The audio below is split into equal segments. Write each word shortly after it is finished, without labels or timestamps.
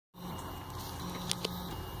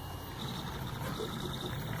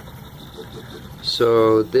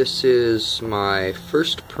So this is my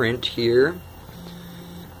first print here,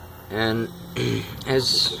 and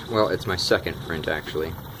well, it's my second print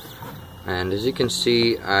actually, and as you can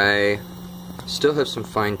see I still have some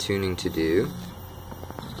fine-tuning to do.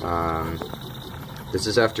 This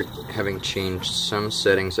is after having changed some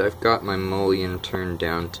settings. I've got my mullion turned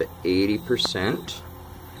down to 80%.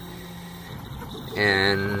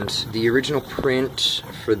 And the original print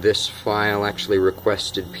for this file actually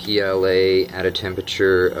requested PLA at a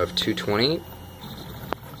temperature of 220,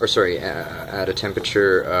 or sorry, at a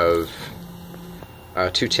temperature of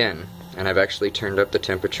 210, and I've actually turned up the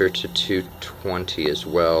temperature to 220 as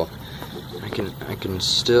well. I can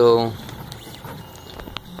still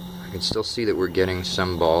see that we're getting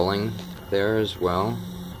some balling there as well,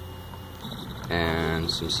 and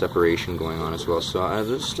some separation going on as well. So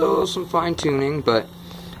there's still some fine tuning, but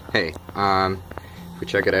hey, if we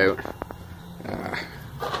check it out,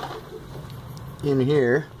 in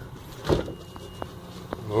here,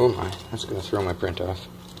 oh my, that's gonna throw my print off.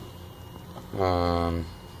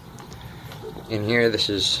 In here, this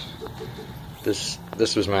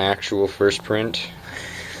was my actual first print,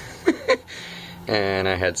 and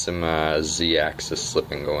I had some Z-axis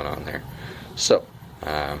slipping going on there. So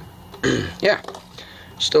yeah,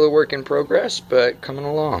 still a work in progress, but coming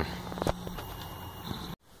along.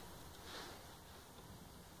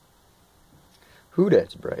 Who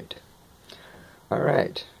that's bright.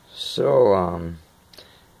 Alright, so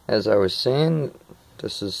as I was saying,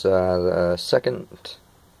 this is the second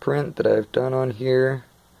print that I've done on here.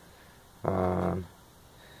 I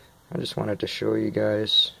just wanted to show you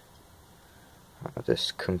guys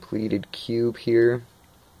this completed cube here,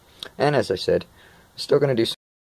 and as I said, still going to do